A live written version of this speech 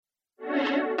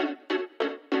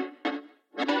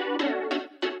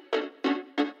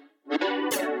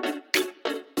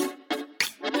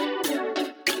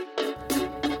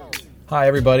Hi,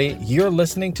 everybody. You're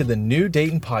listening to the New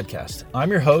Dayton Podcast.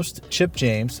 I'm your host, Chip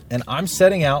James, and I'm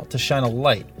setting out to shine a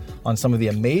light on some of the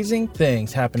amazing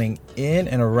things happening in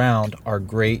and around our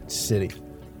great city.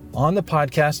 On the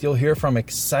podcast, you'll hear from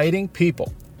exciting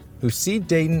people who see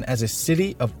Dayton as a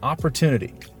city of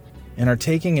opportunity and are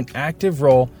taking an active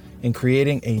role in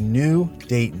creating a new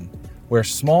Dayton where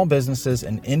small businesses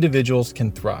and individuals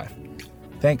can thrive.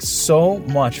 Thanks so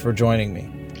much for joining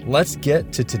me. Let's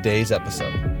get to today's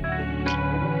episode.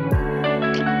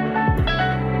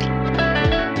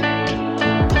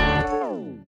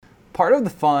 Part of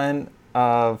the fun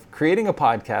of creating a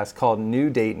podcast called New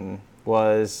Dayton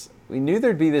was we knew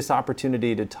there'd be this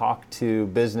opportunity to talk to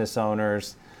business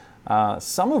owners,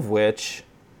 some of which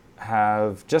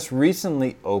have just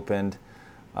recently opened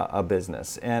a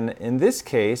business. And in this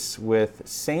case, with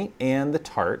St. Anne the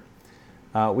Tart,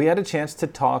 we had a chance to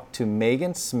talk to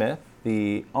Megan Smith,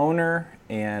 the owner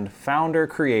and founder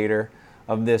creator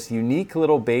of this unique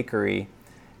little bakery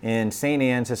in St.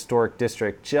 Anne's historic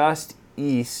district, just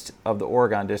east of the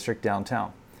Oregon District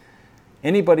downtown.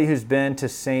 Anybody who's been to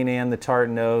St. Anne the Tart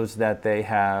knows that they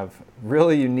have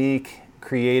really unique,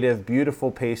 creative,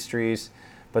 beautiful pastries,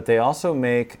 but they also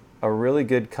make a really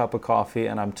good cup of coffee,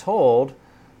 and I'm told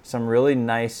some really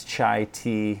nice chai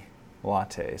tea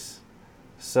lattes.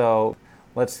 So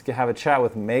let's have a chat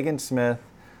with Megan Smith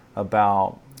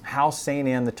about how St.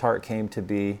 Anne the Tart came to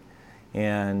be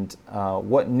and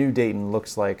what New Dayton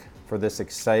looks like for this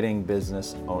exciting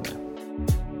business owner.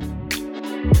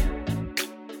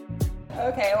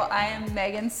 Okay, well, I am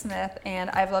Megan Smith, and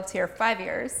I've lived here 5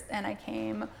 years, and I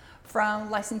came from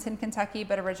Lexington, Kentucky,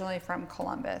 but originally from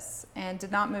Columbus, and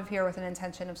did not move here with an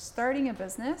intention of starting a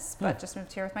business, but just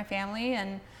moved here with my family,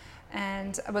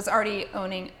 and I was already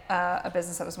owning a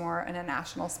business that was more in a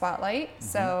national spotlight. Mm-hmm.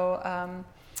 So,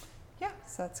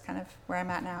 so that's kind of where I'm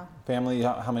at now. Family,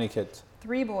 how many kids?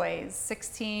 3 boys,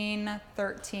 16,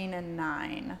 13, and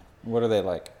 9. What are they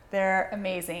like? They're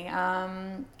amazing.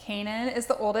 Kanan is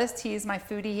the oldest. He's my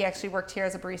foodie. He actually worked here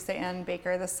as a barista and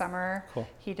baker this summer. Cool.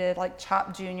 He did like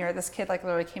Chopped Junior. This kid like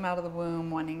literally came out of the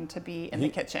womb wanting to be in the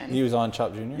kitchen. He was on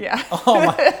Chopped Junior? Yeah.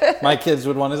 Oh, my kids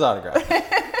would want his autograph.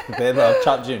 They love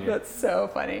Chopped Junior. That's so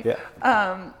funny.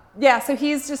 Yeah. So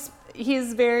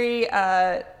he's very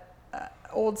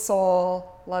old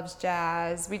soul, loves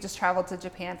jazz. We just traveled to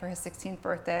Japan for his 16th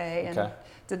birthday and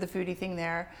did the foodie thing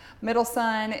there. Middle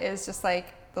son is just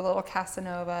like the little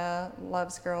Casanova,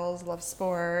 loves girls, loves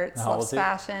sports, loves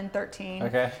fashion, 13.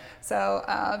 Okay. So,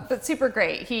 but super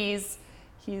great. He's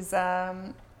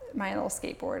my little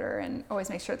skateboarder and always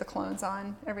makes sure the cologne's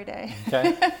on every day.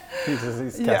 Okay.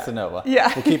 He's Casanova.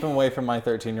 Yeah. We'll keep him away from my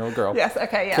 13-year-old girl. Yes.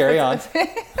 Okay. Yeah. Carry on.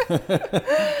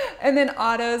 And then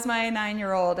Otto's my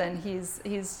 9-year-old, and he's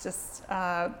just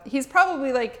he's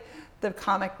probably like the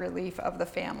comic relief of the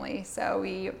family. So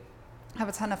we have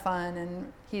a ton of fun,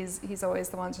 and he's always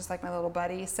the one just like my little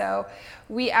buddy. So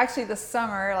we actually this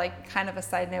summer, like kind of a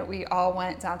side note, we all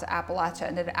went down to Appalachia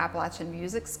and did an Appalachian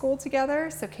music school together.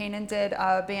 So Kanan did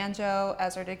banjo,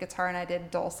 Ezra did guitar, and I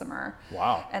did dulcimer.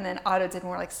 Wow. And then Otto did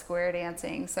more like square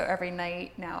dancing. So every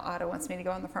night now Otto wants me to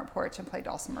go on the front porch and play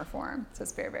dulcimer for him. So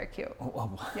it's very, very cute.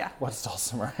 Yeah. What's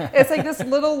dulcimer? It's like this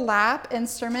little lap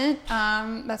instrument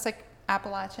that's like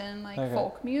Appalachian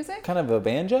folk music. Kind of a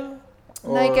banjo?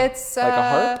 Or like it's like a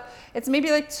harp? It's maybe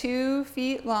like 2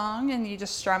 feet long, and you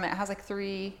just strum it. It has like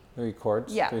 3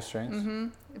 chords, 3 strings. Mm-hmm.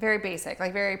 Very basic,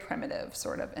 like very primitive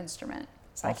sort of instrument.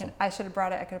 So awesome. I should have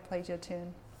brought it. I could have played you a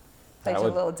tune, played you a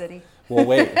little ditty. Well,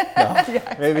 wait, no.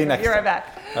 Yeah, maybe next. You're right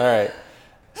back. All right.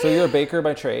 So you're a baker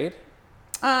by trade?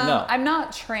 No, I'm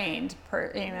not trained.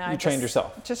 You trained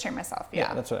yourself. Just trained myself.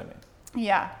 Yeah, that's what I mean.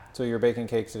 Yeah. So you're baking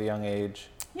cakes at a young age.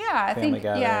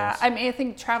 Yeah, I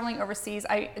think traveling overseas,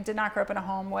 I did not grow up in a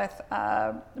home with,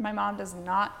 my mom does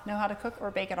not know how to cook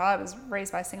or bake at all. I was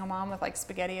raised by a single mom with like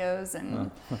SpaghettiOs and,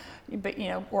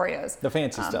 Oreos. The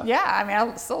fancy stuff. Yeah, I mean,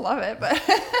 I still love it, but.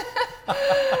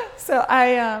 So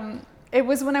it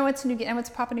was when I went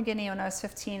to Papua New Guinea when I was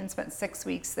 15 and spent 6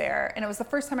 weeks there. And it was the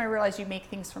first time I realized you make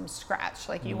things from scratch.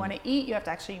 Like you want to eat, you have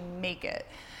to actually make it.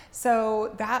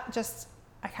 So that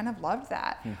I kind of loved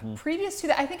that. Mm-hmm. Previous to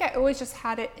that, I think I always just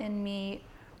had it in me.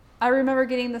 I remember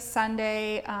getting the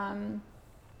Sunday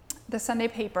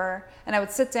paper, and I would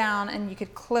sit down and you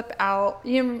could clip out. Do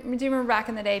you remember back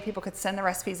in the day, people could send the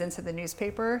recipes into the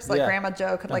newspaper? So like Grandma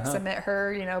Jo could submit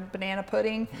her, banana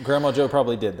pudding. Grandma Jo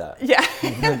probably did that. Yeah,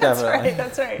 that's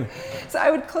right. So I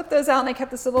would clip those out, and I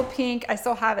kept this little I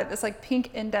still have it, this like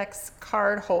pink index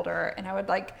card holder, and I would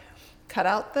like cut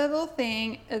out the little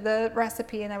thing, the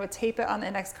recipe, and I would tape it on the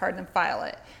index card and then file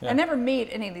it. Yeah. I never made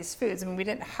any of these foods. I mean, we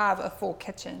didn't have a full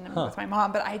kitchen with my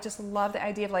mom, but I just love the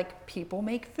idea of like people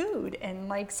make food and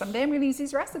like someday I'm going to use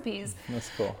these recipes. That's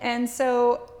cool. And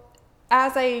so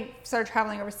as I started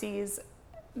traveling overseas,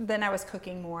 then I was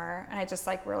cooking more, and I just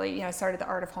like really, started the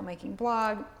Art of Homemaking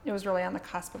blog. It was really on the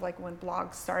cusp of like when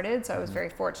blogs started. So I was very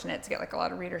fortunate to get like a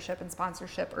lot of readership and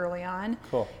sponsorship early on.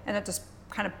 Cool. And it just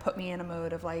kind of put me in a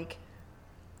mode of like,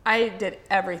 I did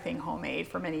everything homemade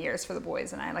for many years for the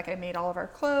boys and I. Like I made all of our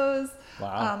clothes,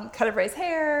 cut everybody's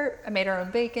hair, I made our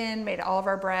own bacon, made all of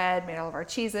our bread, made all of our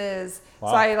cheeses. Wow.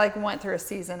 So I like went through a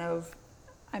season of,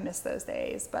 I miss those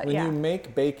days, but when you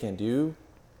make bacon, do you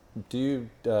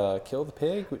kill the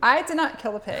pig? I did not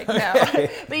kill the pig, no.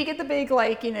 Okay. But you get the big,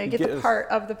 like, you get the part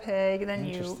of the pig, and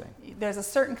then there's a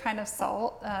certain kind of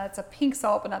salt. It's a pink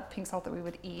salt, but not the pink salt that we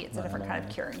would eat. It's a different kind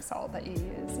of curing salt that you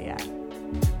use, yeah.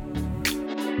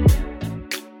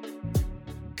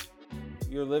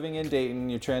 You're living in Dayton,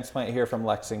 you transplant here from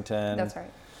Lexington. That's right.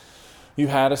 You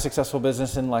had a successful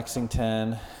business in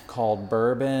Lexington called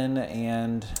Bourbon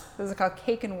and... This is called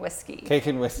Cake and Whiskey. Cake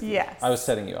and Whiskey. Yes. I was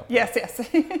setting you up. Yes.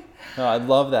 No, I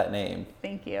love that name.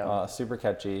 Thank you. Super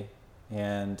catchy.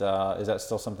 And is that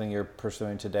still something you're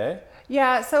pursuing today?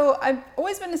 Yeah, so I've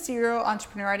always been a serial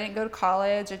entrepreneur. I didn't go to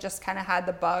college. I just kind of had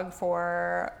the bug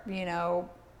for,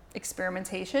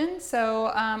 experimentation. So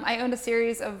I owned a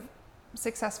series of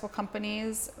successful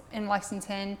companies in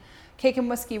Lexington. Cake and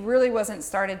Whiskey really wasn't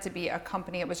started to be a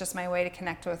company. It was just my way to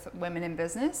connect with women in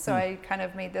business. So I kind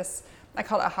of made this, I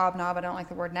call it a hobnob. I don't like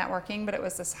the word networking, but it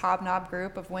was this hobnob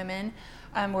group of women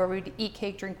where we'd eat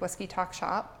cake, drink whiskey, talk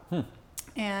shop.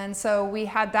 And so we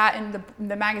had that, and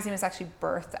the magazine was actually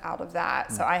birthed out of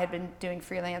that. So I had been doing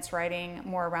freelance writing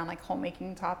more around like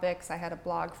homemaking topics. I had a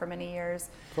blog for many years.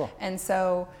 Cool. And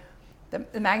so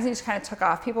the magazine just kind of took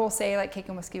off. People will say like Cake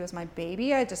and Whiskey was my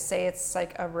baby. I just say it's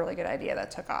like a really good idea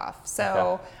that took off.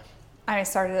 So I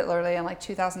started it literally on like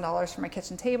 $2,000 for my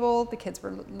kitchen table. The kids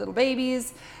were little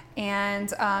babies,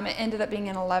 and it ended up being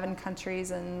in 11 countries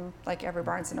and like every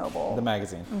Barnes & Noble. The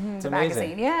magazine. It's the amazing.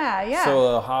 magazine, yeah.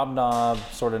 So a hobnob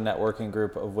sort of networking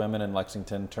group of women in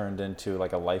Lexington turned into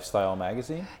like a lifestyle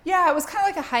magazine? Yeah, it was kind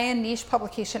of like a high-end niche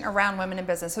publication around women in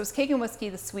business. So it was Cake and Whiskey,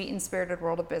 the sweet and spirited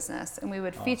world of business. And we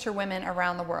would feature women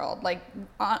around the world. Like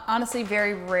honestly,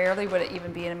 very rarely would it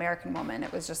even be an American woman.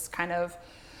 It was just kind of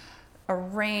a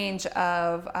range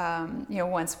of,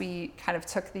 once we kind of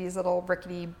took these little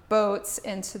rickety boats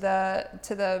into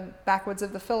the backwoods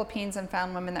of the Philippines and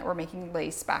found women that were making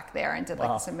lace back there and did like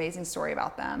this amazing story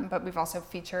about them. But we've also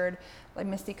featured like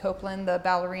Misty Copeland, the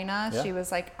ballerina. Yeah. She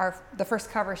was like the first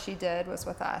cover she did was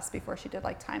with us before she did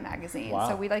like Time magazine. Wow.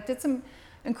 So we like did some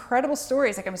incredible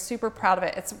stories. Like I'm super proud of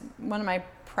it. It's one of my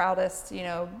proudest,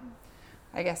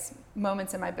 I guess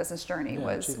moments in my business journey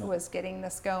was getting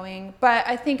this going. But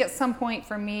I think at some point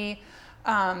for me,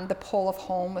 the pull of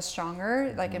home was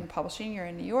stronger. Like in publishing, you're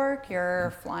in New York,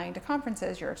 you're flying to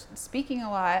conferences, you're speaking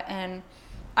a lot, and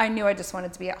I knew I just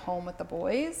wanted to be at home with the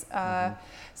boys.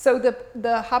 So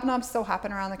the hobnobs still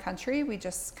happen around the country. We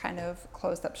just kind of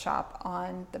closed up shop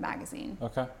on the magazine.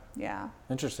 Okay. Yeah.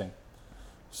 Interesting.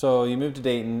 So you moved to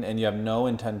Dayton and you have no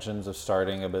intentions of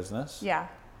starting a business? Yeah.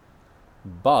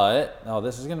 But,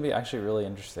 this is going to be actually really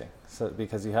interesting. So,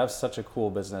 because you have such a cool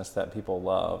business that people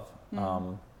love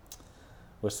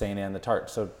with St. Anne the Tart.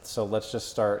 So let's just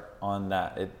start on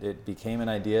that. It became an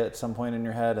idea at some point in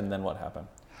your head, and then what happened?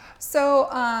 So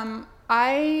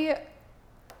I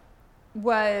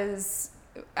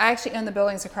actually owned the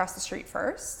buildings across the street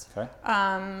first. Okay.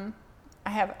 I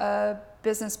have a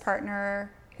business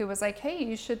partner who was like, hey,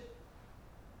 you should,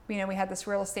 we had this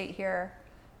real estate here.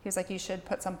 He was like, you should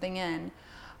put something in.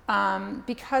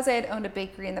 Because I had owned a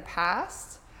bakery in the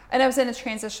past, and I was in a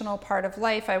transitional part of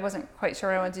life, I wasn't quite sure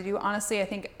what I wanted to do. Honestly, I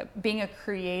think being a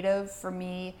creative for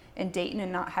me in Dayton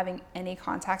and not having any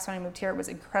contacts when I moved here, it was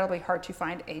incredibly hard to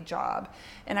find a job.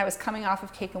 And I was coming off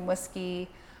of Cake and Whiskey.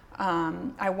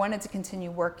 I wanted to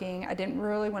continue working. I didn't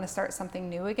really want to start something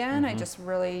new again. I just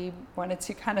really wanted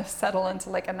to kind of settle into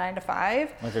like a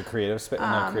 9-to-5. Like a creative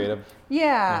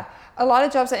Yeah. A lot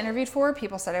of jobs I interviewed for,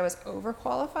 people said I was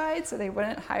overqualified, so they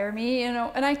wouldn't hire me,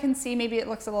 and I can see maybe it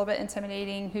looks a little bit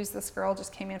intimidating. Who's this girl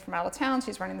just came in from out of town?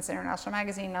 She's running this international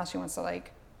magazine. Now she wants to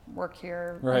like work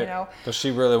here, right. Does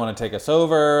she really want to take us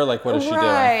over? Like, what is she doing?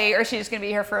 Right, or she's just going to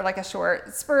be here for like a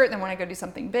short spurt, then want to go do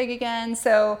something big again.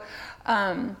 So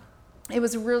it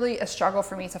was really a struggle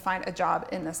for me to find a job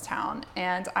in this town.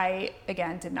 And I,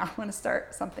 again, did not want to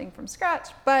start something from scratch.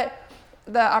 But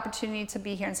the opportunity to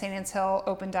be here in St. Anne's Hill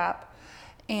opened up.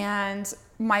 And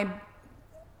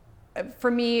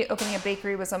for me, opening a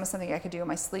bakery was almost something I could do in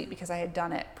my sleep because I had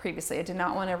done it previously. I did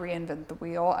not want to reinvent the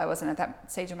wheel. I wasn't at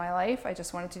that stage of my life. I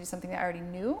just wanted to do something that I already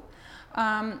knew.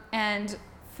 And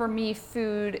for me,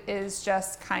 food is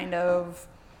just kind of,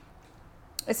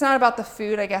 it's not about the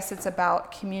food. I guess it's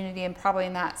about community, and probably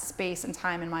in that space and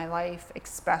time in my life,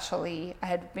 especially. I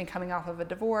had been coming off of a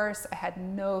divorce. I had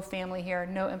no family here,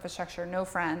 no infrastructure, no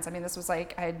friends. I mean, this was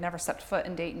like, I had never stepped foot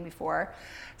in Dayton before.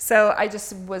 So I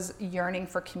just was yearning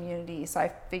for community. So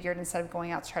I figured instead of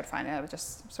going out to try to find it, I would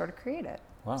just sort of create it.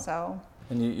 Wow. So.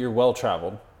 And you're well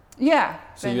traveled. Yeah.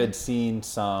 So you had seen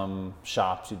some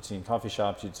shops, you'd seen coffee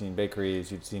shops, you'd seen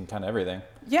bakeries, you'd seen kind of everything.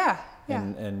 Yeah.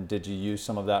 And did you use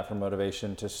some of that for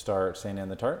motivation to start St. Anne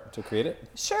the Tart, to create it?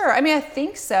 Sure. I mean, I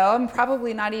think so. I'm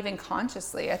probably not even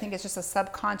consciously. I think it's just a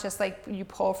subconscious, like you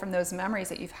pull from those memories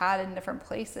that you've had in different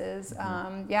places.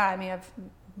 Mm-hmm. I mean, I've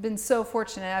been so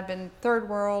fortunate. I've been third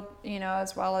world,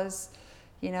 as well as,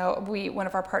 one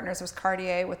of our partners was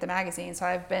Cartier with the magazine. So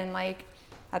I've been like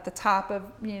at the top of,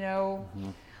 mm-hmm.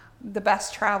 the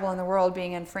best travel in the world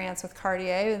being in France with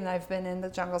Cartier, and I've been in the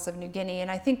jungles of New Guinea. And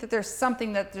I think that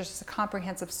there's a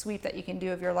comprehensive sweep that you can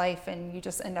do of your life, and you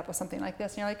just end up with something like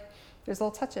this. And you're like, there's little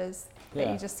touches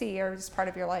that you just see are just part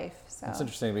of your life. So it's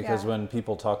interesting because when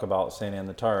people talk about St. Anne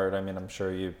the Tart, I mean, I'm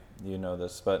sure you know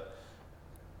this, but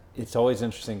it's always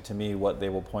interesting to me what they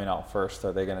will point out first.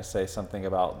 Are they going to say something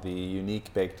about the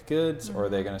unique baked goods, mm-hmm. or are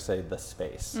they going to say the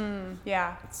space?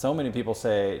 Yeah. So many people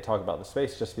talk about the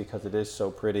space just because it is so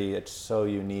pretty, it's so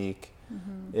unique.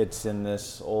 Mm-hmm. It's in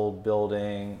this old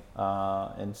building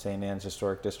in St. Anne's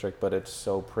Historic District, but it's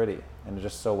so pretty and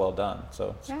just so well done.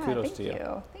 So kudos to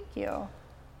you. Thank you.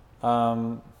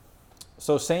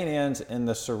 So St. Anne's and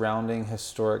the surrounding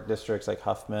historic districts like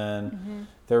Huffman, mm-hmm.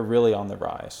 they're really on the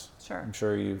rise. Sure. I'm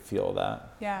sure you feel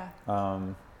that. Yeah.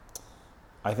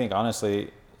 I think honestly,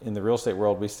 in the real estate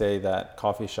world, we say that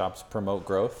coffee shops promote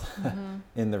growth mm-hmm.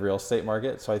 in the real estate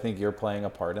market. So I think you're playing a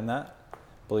part in that,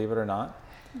 believe it or not.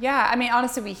 Yeah, I mean,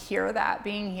 honestly, we hear that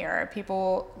being here.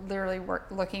 People literally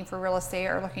looking for real estate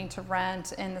or looking to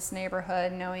rent in this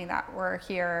neighborhood, knowing that we're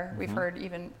here. Mm-hmm. We've heard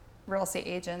even real estate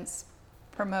agents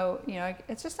promote,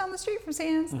 it's just down the street from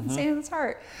St. Anne's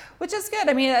Tart, which is good.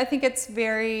 I mean, I think it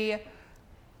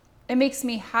makes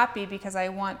me happy because I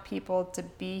want people to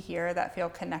be here that feel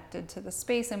connected to the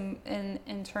space and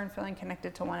in turn feeling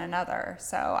connected to one another.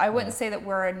 So I wouldn't say that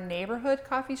we're a neighborhood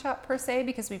coffee shop per se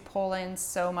because we pull in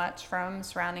so much from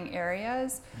surrounding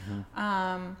areas.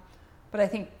 Mm-hmm. But I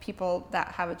think people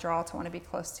that have a draw to want to be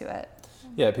close to it.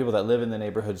 Yeah, people that live in the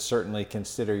neighborhood certainly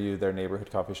consider you their neighborhood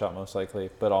coffee shop most likely,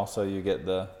 but also you get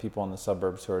the people in the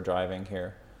suburbs who are driving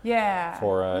here. Yeah.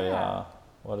 For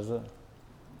what is it?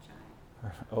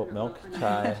 Oat milk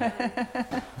chai.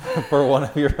 For one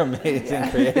of your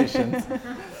amazing creations.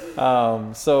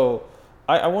 So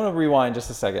I want to rewind just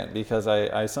a second because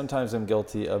I sometimes am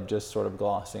guilty of just sort of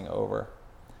glossing over.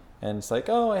 And it's like,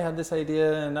 oh, I had this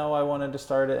idea and I wanted to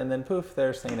start it. And then poof,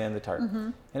 there's St. Anne the Tart. Mm-hmm.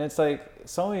 And it's like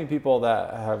so many people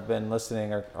that have been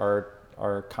listening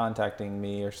are contacting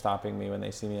me or stopping me when they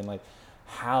see me and like,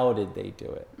 how did they do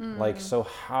it? Mm. Like, so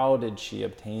how did she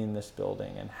obtain this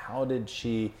building? And how did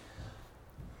she,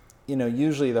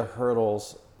 usually the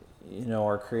hurdles,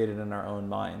 are created in our own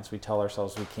minds. We tell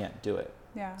ourselves we can't do it.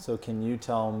 Yeah. So can you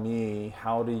tell me,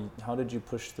 how did you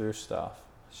push through stuff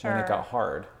when it got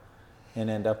hard? And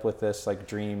end up with this like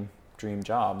dream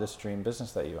job, this dream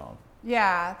business that you own?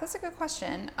 Yeah, that's a good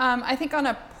question. I think on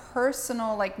a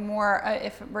personal, like more,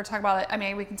 if we're talking about it, I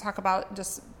mean, we can talk about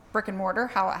just brick and mortar,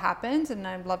 how it happened, and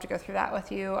I'd love to go through that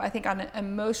with you. I think on an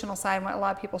emotional side, what a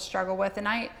lot of people struggle with, and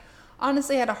I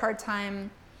honestly had a hard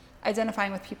time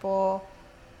identifying with people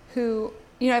who,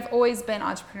 I've always been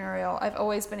entrepreneurial. I've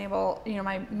always been able,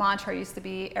 my mantra used to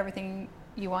be everything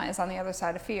you want is on the other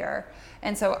side of fear.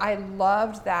 And so I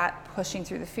loved that pushing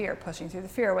through the fear,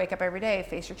 wake up every day,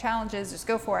 face your challenges, just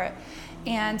go for it.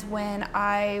 And when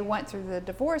I went through the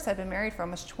divorce, I'd been married for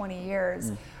almost 20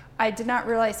 years. I did not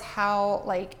realize how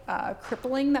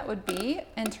crippling that would be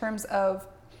in terms of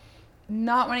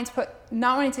not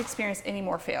wanting to experience any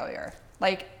more failure.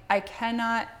 Like I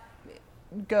cannot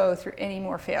go through any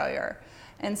more failure.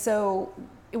 And so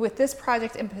with this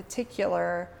project in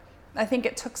particular, I think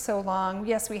it took so long.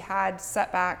 Yes, we had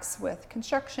setbacks with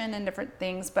construction and different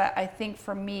things, but I think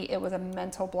for me, it was a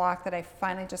mental block that I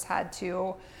finally just had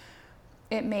to,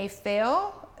 it may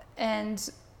fail, and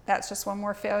that's just one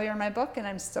more failure in my book, and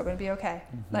I'm still going to be okay.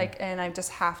 Mm-hmm. And I just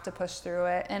have to push through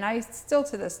it. And I still,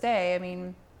 to this day, I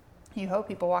mean, you hope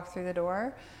people walk through the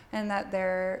door and that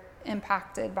they're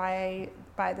impacted by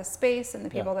the space and the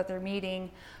people that they're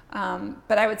meeting.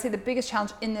 But I would say the biggest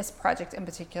challenge in this project in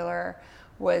particular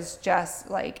was just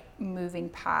like moving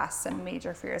past some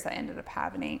major fears I ended up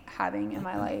having in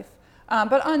my life.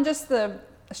 But on just the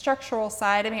structural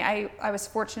side, I mean, I was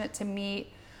fortunate to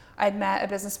meet, I'd met a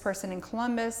business person in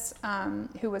Columbus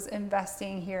who was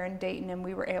investing here in Dayton, and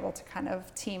we were able to kind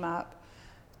of team up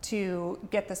to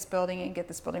get this building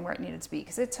where it needed to be,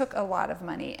 because it took a lot of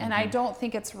money. And I don't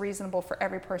think it's reasonable for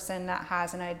every person that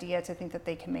has an idea to think that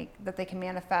they can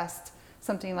manifest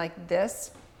something like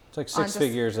this. It's like 6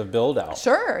 figures of build out.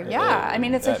 Sure, yeah. I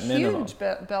mean, it's a minimum. huge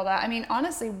build out. I mean,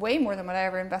 honestly, way more than what I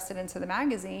ever invested into the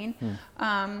magazine.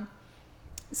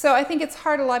 So I think it's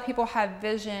hard. A lot of people have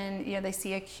vision. You know, they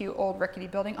see a cute old rickety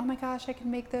building. Oh my gosh, I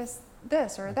can make this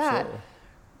or that. Absolutely.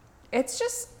 It's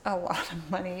just a lot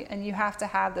of money, and you have to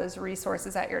have those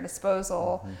resources at your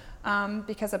disposal,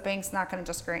 because a bank's not going to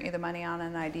just grant you the money on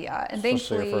an idea. And especially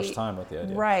thankfully, your first time with the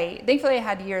idea. Right. Thankfully, I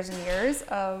had years and years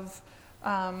of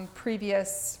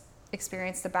previous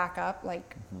experience to back up,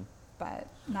 but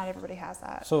not everybody has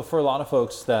that. So for a lot of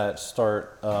folks that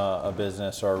start a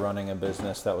business or are running a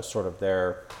business that was sort of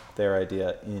their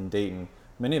idea in Dayton,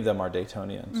 many of them are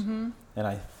Daytonians. And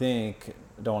I think,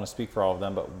 don't want to speak for all of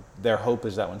them, but their hope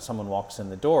is that when someone walks in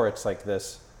the door, it's like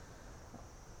this,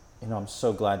 you know, I'm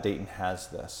so glad Dayton has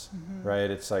this,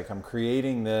 right? It's like, I'm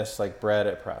creating this like bread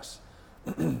at press.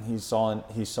 He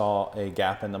saw a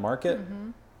gap in the market,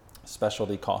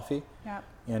 specialty coffee. Yep.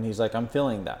 And he's like, I'm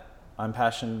feeling that. I'm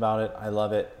passionate about it. I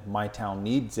love it. My town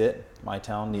needs it. My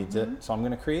town needs it. So I'm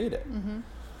going to create it.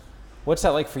 What's that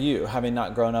like for you, having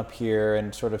not grown up here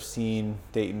and sort of seen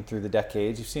Dayton through the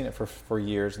decades? You've seen it for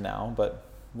years now, but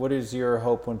what is your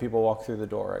hope when people walk through the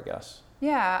door, I guess?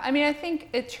 Yeah, I mean, I think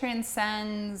it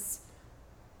transcends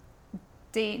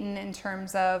Dayton in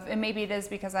terms of, and maybe it is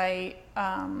because I,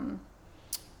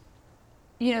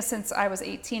 you know, since I was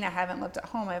 18, I haven't lived at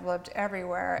home. I've lived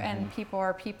everywhere, and people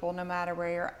are people no matter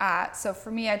where you're at. So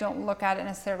for me, I don't look at it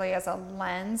necessarily as a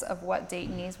lens of what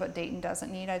Dayton needs, what Dayton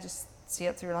doesn't need. I just see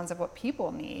it through a lens of what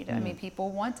people need. I mean,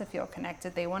 people want to feel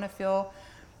connected. They want to feel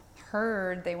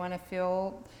heard. They want to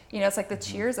feel, you know, it's like the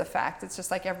Cheers effect. It's just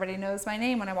like everybody knows my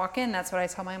name when I walk in. That's what I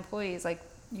tell my employees. Like,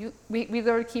 we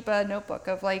literally keep a notebook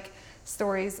of like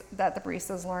stories that the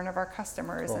baristas learn of our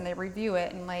customers, Cool. and they review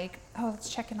it, and like, oh, let's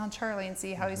check in on Charlie and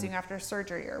see how he's doing after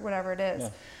surgery or whatever it is.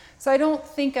 So I don't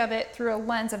think of it through a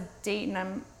lens of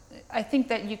Dayton. I think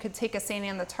that you could take a St.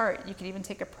 Anne the Tart, you could even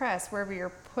take a Press, wherever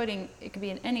you're putting, it could be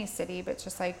in any city, but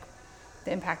just like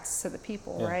the impacts to the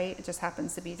people, right? It just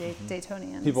happens to be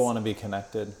Daytonians. People want to be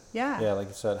connected. Yeah. Yeah, like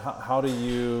you said, how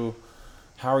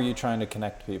are you trying to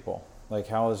connect people? Like,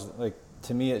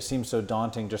 to me, it seems so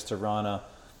daunting just to run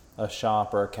a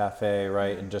shop or a cafe,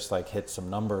 right? And just like hit some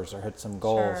numbers or hit some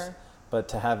goals. Sure. But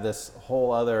to have this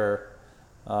whole other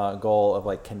goal of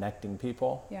like connecting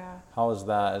people. Yeah. How is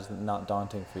that? Is not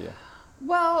daunting for you?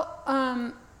 Well,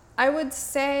 I would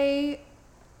say,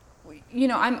 you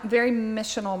know, I'm very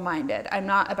missional minded. I'm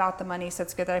not about the money, so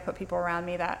it's good that I put people around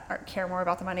me that care more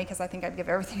about the money, because I think I'd give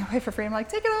everything away for free. I'm like,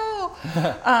 take it all.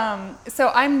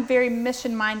 So I'm very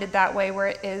mission minded that way, where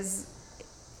it is,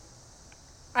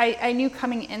 I knew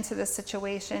coming into this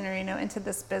situation, or, you know, into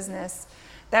this business,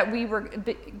 that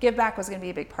give back was going to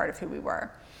be a big part of who we were.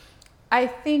 I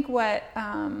think what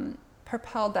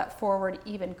propelled that forward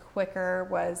even quicker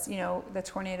was, you know, the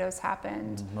tornadoes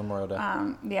happened. Memorial Day.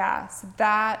 Yeah, so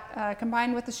that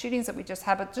combined with the shootings that we just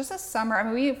had, but just this summer, I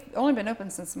mean, we've only been open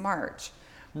since March,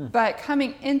 but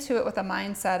coming into it with a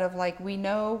mindset of like, we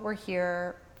know we're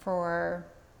here for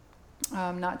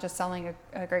not just selling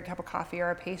a great cup of coffee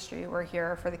or a pastry, we're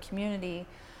here for the community.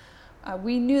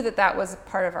 We knew that was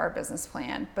part of our business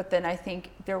plan, but then I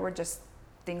think there were just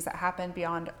things that happened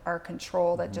beyond our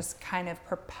control that just kind of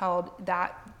propelled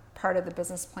that part of the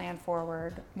business plan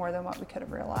forward more than what we could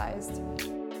have realized.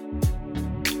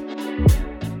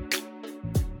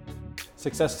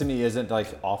 Success to me isn't like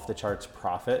off the charts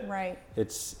profit. Right.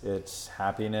 It's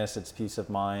happiness, it's peace of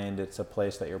mind, it's a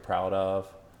place that you're proud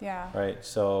of. Yeah. Right.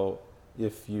 So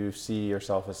if you see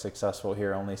yourself as successful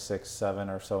here only 6, 7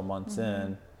 or so months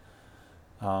in,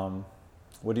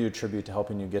 what do you attribute to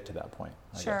helping you get to that point,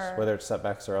 I guess, whether it's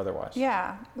setbacks or otherwise?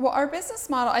 Yeah. Well, our business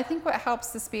model, I think what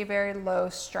helps this be a very low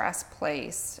stress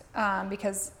place,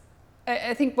 because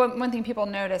I think one thing people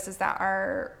notice is that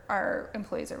our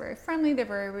employees are very friendly, they're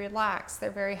very relaxed, they're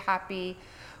very happy.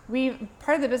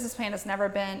 Part of the business plan has never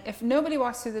been, if nobody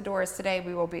walks through the doors today,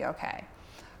 we will be okay.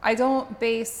 I don't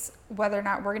base whether or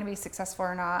not we're going to be successful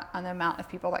or not on the amount of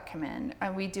people that come in.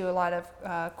 And we do a lot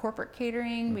of corporate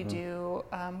catering. We do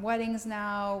weddings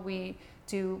now. We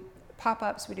do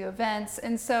pop-ups. We do events.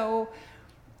 And so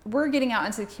we're getting out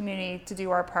into the community to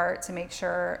do our part to make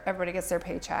sure everybody gets their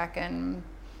paycheck. And,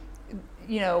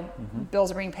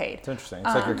 bills are being paid. It's interesting.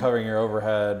 It's like you're covering your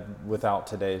overhead without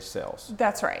today's sales.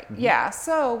 That's right. Yeah.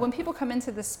 So when people come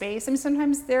into the space, I mean,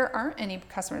 sometimes there aren't any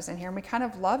customers in here, and we kind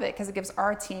of love it because it gives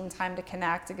our team time to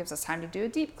connect. It gives us time to do a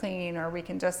deep clean, or we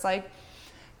can just like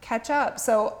catch up.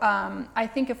 So I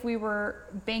think if we were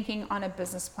banking on a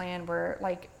business plan where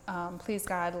like, please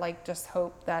God, like just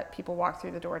hope that people walk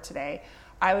through the door today,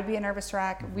 I would be a nervous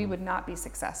wreck. We would not be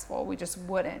successful. We just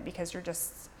wouldn't, because you're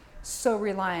just so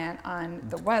reliant on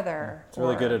the weather. It's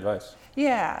really good advice.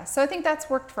 Yeah. So I think that's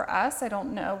worked for us. I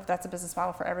don't know if that's a business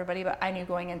model for everybody, but I knew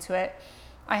going into it,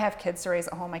 I have kids to raise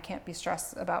at home. I can't be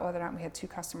stressed about whether or not we had 2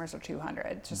 customers or 200.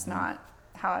 It's just not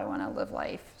how I want to live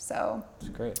life. So it's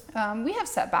great. We have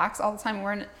setbacks all the time.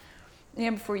 We're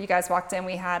in, before you guys walked in,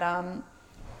 we had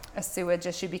a sewage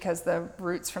issue because the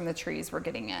roots from the trees were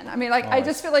getting in. I mean, like, I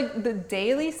just feel like the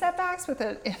daily setbacks with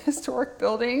a historic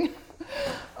building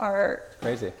are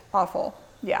crazy, awful.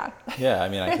 Yeah. Yeah. I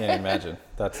mean, I can't imagine.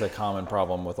 That's a common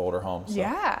problem with older homes. So.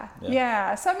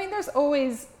 Yeah. So, I mean, there's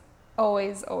always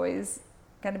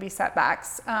going to be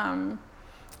setbacks.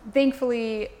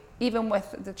 Thankfully, even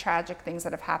with the tragic things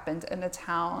that have happened in the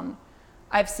town,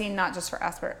 I've seen not just for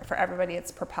us, but for everybody,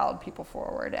 it's propelled people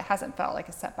forward. It hasn't felt like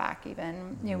a setback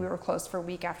even. We were closed for a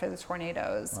week after the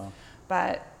tornadoes,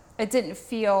 but it didn't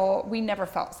feel, we never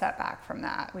felt setback from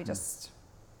that. We just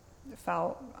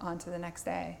felt on to the next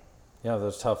day. Yeah,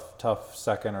 those tough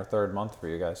second or third month for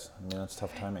you guys. I mean, that's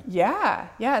tough timing. Yeah,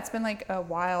 it's been like a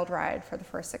wild ride for the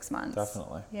first 6 months.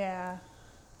 Definitely. Yeah.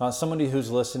 Somebody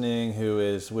who's listening who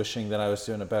is wishing that I was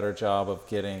doing a better job of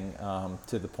getting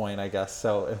to the point, I guess.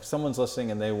 So if someone's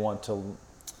listening and they want to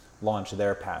launch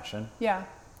their passion,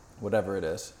 whatever it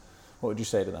is, what would you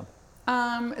say to them?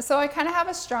 So I kind of have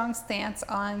a strong stance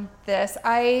on this.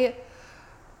 I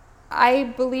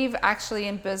believe actually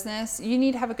in business, you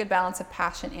need to have a good balance of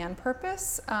passion and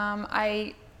purpose.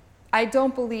 I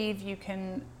don't believe you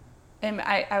can. And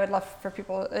I would love for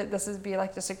people, this would be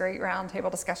like just a great roundtable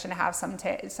discussion to have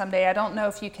someday. I don't know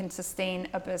if you can sustain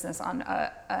a business on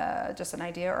just an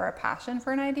idea or a passion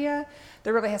for an idea.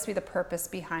 There really has to be the purpose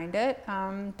behind it,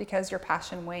 because your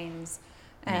passion wanes.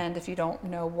 And if you don't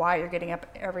know why you're getting up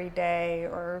every day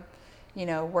or,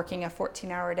 working a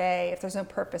 14-hour day, if there's no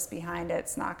purpose behind it,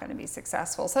 it's not going to be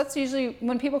successful. So that's usually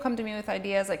when people come to me with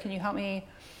ideas like, can you help me?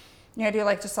 I do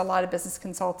like just a lot of business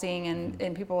consulting,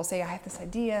 and people will say, I have this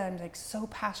idea. I'm like so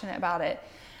passionate about it.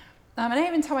 And I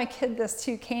even tell my kid this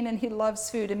too, Kanan, he loves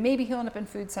food, and maybe he'll end up in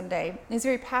food someday. He's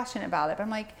very passionate about it. But I'm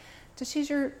like, just use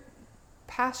your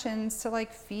passions to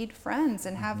like feed friends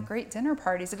and have great dinner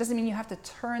parties. It doesn't mean you have to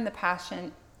turn the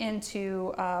passion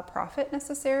into profit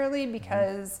necessarily,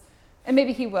 because, and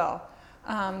maybe he will.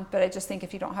 But I just think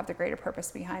if you don't have the greater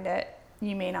purpose behind it,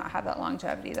 you may not have that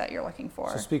longevity that you're looking for.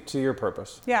 So speak to your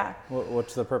purpose. Yeah.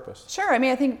 What's the purpose? Sure. I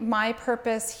mean, I think my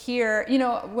purpose here,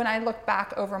 when I look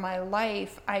back over my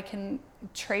life, I can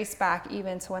trace back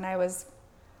even to when I was,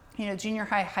 junior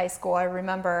high school. I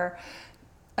remember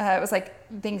it was like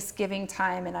Thanksgiving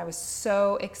time, and I was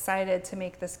so excited to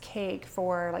make this cake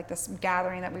for like this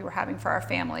gathering that we were having for our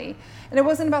family. And it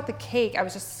wasn't about the cake. I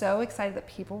was just so excited that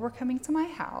people were coming to my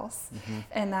house,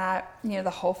 and that, the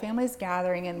whole family's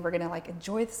gathering, and we're going to like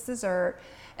enjoy this dessert.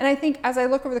 And I think as I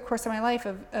look over the course of my life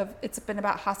of it's been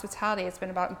about hospitality, it's been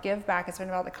about give back, it's been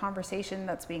about the conversation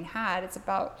that's being had, it's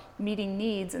about meeting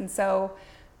needs. And so,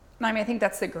 I mean, I think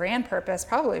that's the grand purpose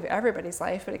probably of everybody's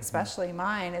life, but especially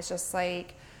mine. It's just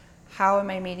like, how am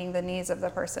I meeting the needs of the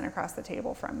person across the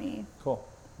table from me? Cool.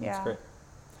 That's great.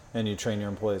 And you train your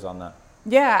employees on that?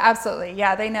 Yeah, absolutely.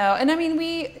 Yeah, they know. And I mean,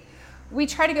 we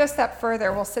try to go a step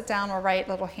further. We'll sit down, we'll write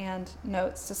little hand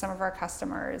notes to some of our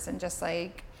customers and just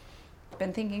like,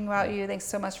 been thinking about you. Thanks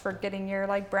so much for getting your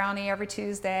like brownie every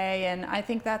Tuesday. And I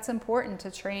think that's important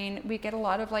to train. We get a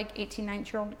lot of like 18,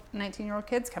 19-year-old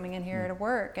kids coming in here to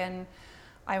work, and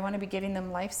I want to be giving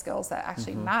them life skills that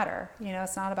actually matter.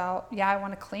 It's not about, I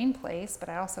want a clean place, but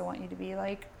I also want you to be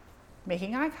like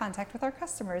making eye contact with our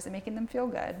customers and making them feel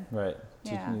good. Right.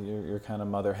 Yeah. You're kind of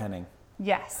mother henning.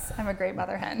 Yes, I'm a great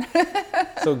mother hen.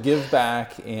 So give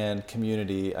back and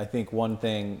community. I think one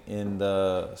thing in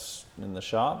the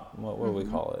shop, what do we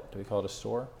call it? Do we call it a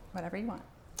store? Whatever you want.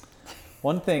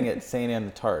 One thing at St. Anne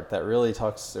the Tart that really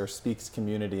talks or speaks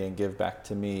community and give back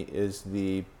to me is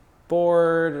the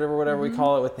board or whatever we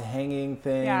call it with the hanging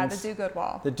things. Yeah, the do good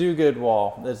wall. The do good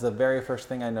wall is the very first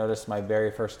thing I noticed my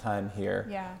very first time here.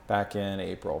 Yeah. Back in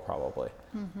April probably.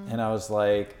 And I was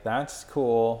like, that's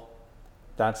cool.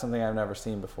 That's something I've never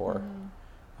seen before.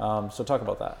 So talk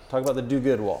about that. Talk about the do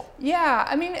good wall. Yeah,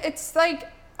 I mean, it's like,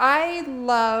 I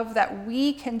love that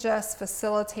we can just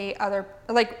facilitate other,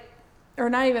 like, or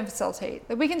not even facilitate,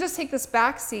 that we can just take this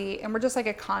back seat and we're just like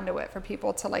a conduit for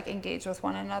people to like engage with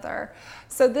one another.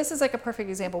 So this is like a perfect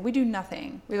example. We do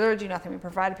nothing. We literally do nothing. We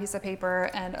provide a piece of paper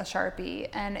and a Sharpie,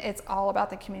 and it's all about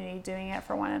the community doing it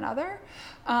for one another.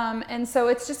 And so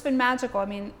it's just been magical. I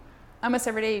mean, almost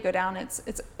every day you go down,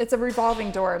 it's a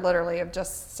revolving door, literally, of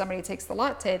just somebody takes the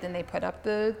latte, then they put up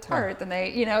the tart, then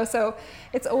they, you know, so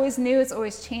it's always new, it's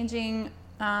always changing.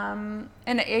 And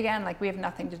again, like we have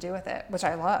nothing to do with it, which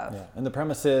I love. Yeah. And the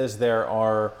premise is there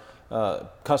are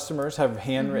customers have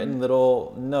handwritten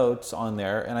little notes on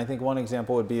there. And I think one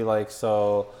example would be like,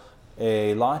 so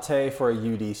a latte for a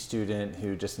UD student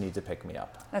who just needs to pick me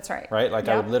up. That's right. Right? Like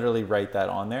I would literally write that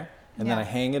on there. And then I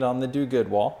hang it on the Do Good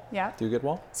wall. Yeah. Do Good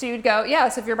wall. So you'd go,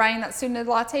 so if you're buying that student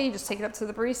latte, you just take it up to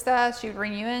the barista. She would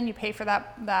bring you in. You pay for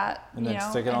that, and then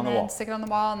stick it on the wall. wall. Stick it on the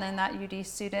wall, and then that UD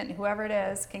student, whoever it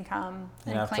is, can come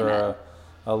and after claim it.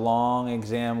 a long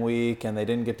exam week, and they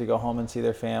didn't get to go home and see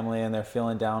their family, and they're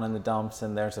feeling down in the dumps,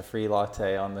 and there's a free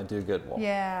latte on the Do Good wall.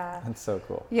 Yeah. That's so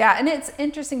cool. Yeah, and it's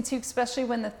interesting too, especially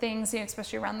when the things,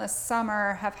 especially around the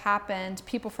summer, have happened.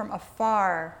 People from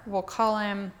afar will call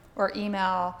in or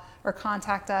email or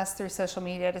contact us through social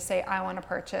media to say, I want to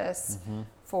purchase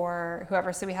for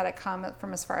whoever. So we had it come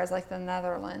from as far as like the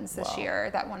Netherlands this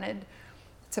year that wanted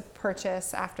to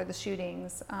purchase after the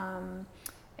shootings.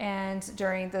 And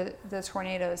during the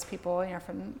tornadoes, people,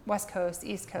 from West Coast,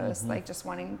 East Coast, like just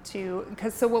wanting to,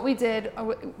 because so what we did,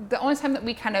 the only time that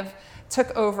we kind of took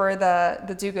over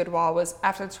the Do Good wall was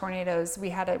after the tornadoes.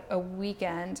 We had a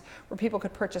weekend where people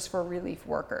could purchase for relief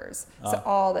workers.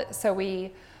 So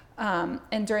we,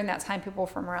 and during that time, people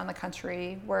from around the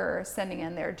country were sending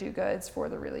in their Do Goods for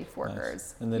the relief workers.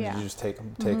 Nice. And then did you just take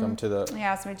them to the...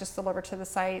 Yeah, so we just delivered to the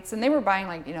sites. And they were buying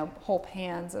like, whole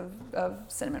pans of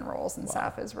cinnamon rolls and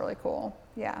stuff. It was really cool.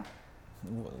 Yeah.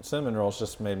 Cinnamon rolls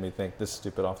just made me think, this is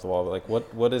stupid off the wall, but like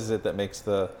what is it that makes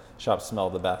the shop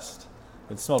smell the best?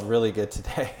 It smelled really good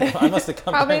today. I must have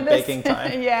come during baking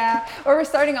time. Yeah. Or we're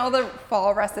starting all the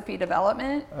fall recipe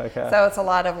development. Okay. So it's a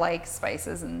lot of like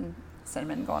spices and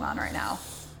cinnamon going on right now.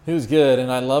 It was good, and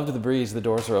I loved the breeze. The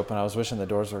doors were open. I was wishing the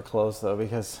doors were closed though,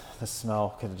 because the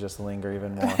smell could just linger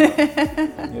even more.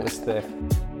 It was thick.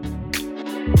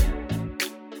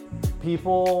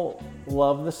 People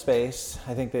love the space.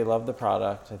 I think they love the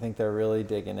product. I think they're really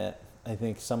digging it. I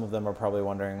think some of them are probably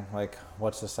wondering, like,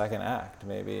 what's the second act,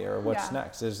 maybe, or what's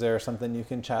next? Is there something you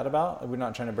can chat about? We're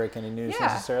not trying to break any news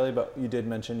necessarily, but you did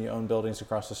mention you own buildings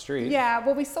across the street. Yeah,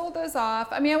 well, we sold those off.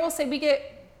 I mean, I will say we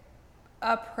get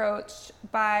approached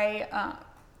by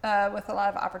with a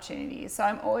lot of opportunities, so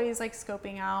I'm always like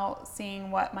scoping out, seeing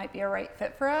what might be a right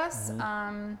fit for us.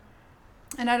 And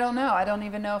I don't know, I don't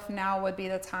even know if now would be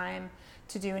the time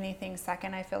to do anything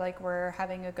second. I feel like we're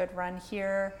having a good run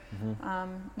here,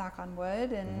 knock on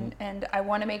wood, and I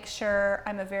want to make sure.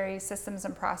 I'm a very systems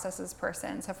and processes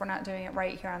person, so if we're not doing it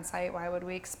right here on site, why would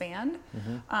we expand?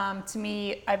 To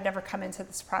me, I've never come into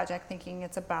this project thinking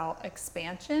it's about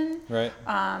expansion. Right.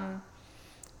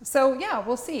 So yeah,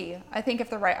 we'll see. I think if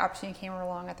the right opportunity came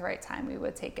along at the right time, we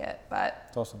would take it. But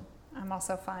it's awesome. I'm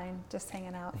also fine just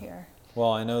hanging out here.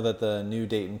 Well, I know that the New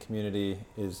Dayton community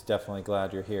is definitely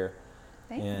glad you're here.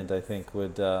 Thank and you. I think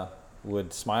would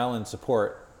smile and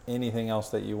support anything else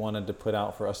that you wanted to put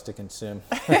out for us to consume.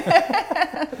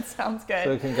 Sounds good.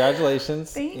 So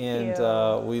congratulations. Thank and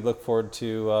you. We look forward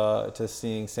to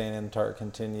seeing Sand and Tart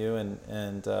continue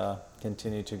and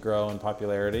continue to grow in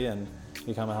popularity and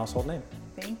become a household name.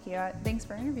 Thank you. Thanks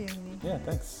for interviewing me. Yeah,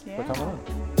 thanks Yeah. for coming on.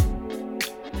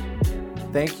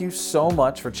 Thank you so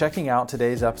much for checking out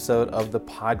today's episode of the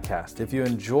podcast. If you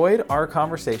enjoyed our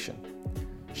conversation,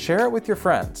 share it with your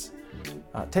friends.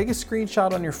 Take a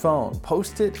screenshot on your phone,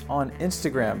 post it on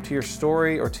Instagram to your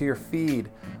story or to your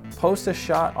feed, post a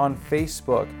shot on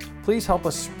Facebook. Please help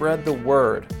us spread the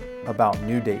word about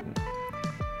New Dayton.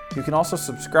 You can also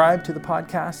subscribe to the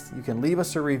podcast. You can leave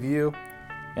us a review.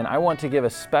 And I want to give a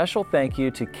special thank you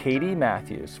to Katie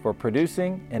Matthews for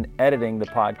producing and editing the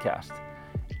podcast.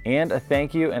 And a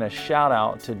thank you and a shout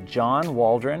out to John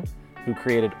Waldron, who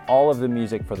created all of the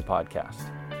music for the podcast.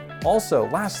 Also,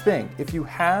 last thing, if you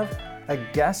have a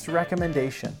guest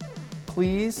recommendation,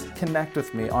 please connect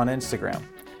with me on Instagram,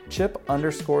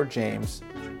 chip_James,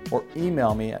 or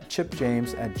email me at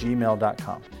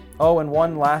chipjames@gmail.com. Oh, and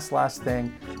one last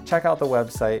thing, check out the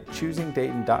website,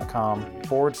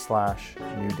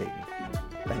 choosingdayton.com/New Dayton.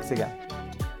 Thanks again.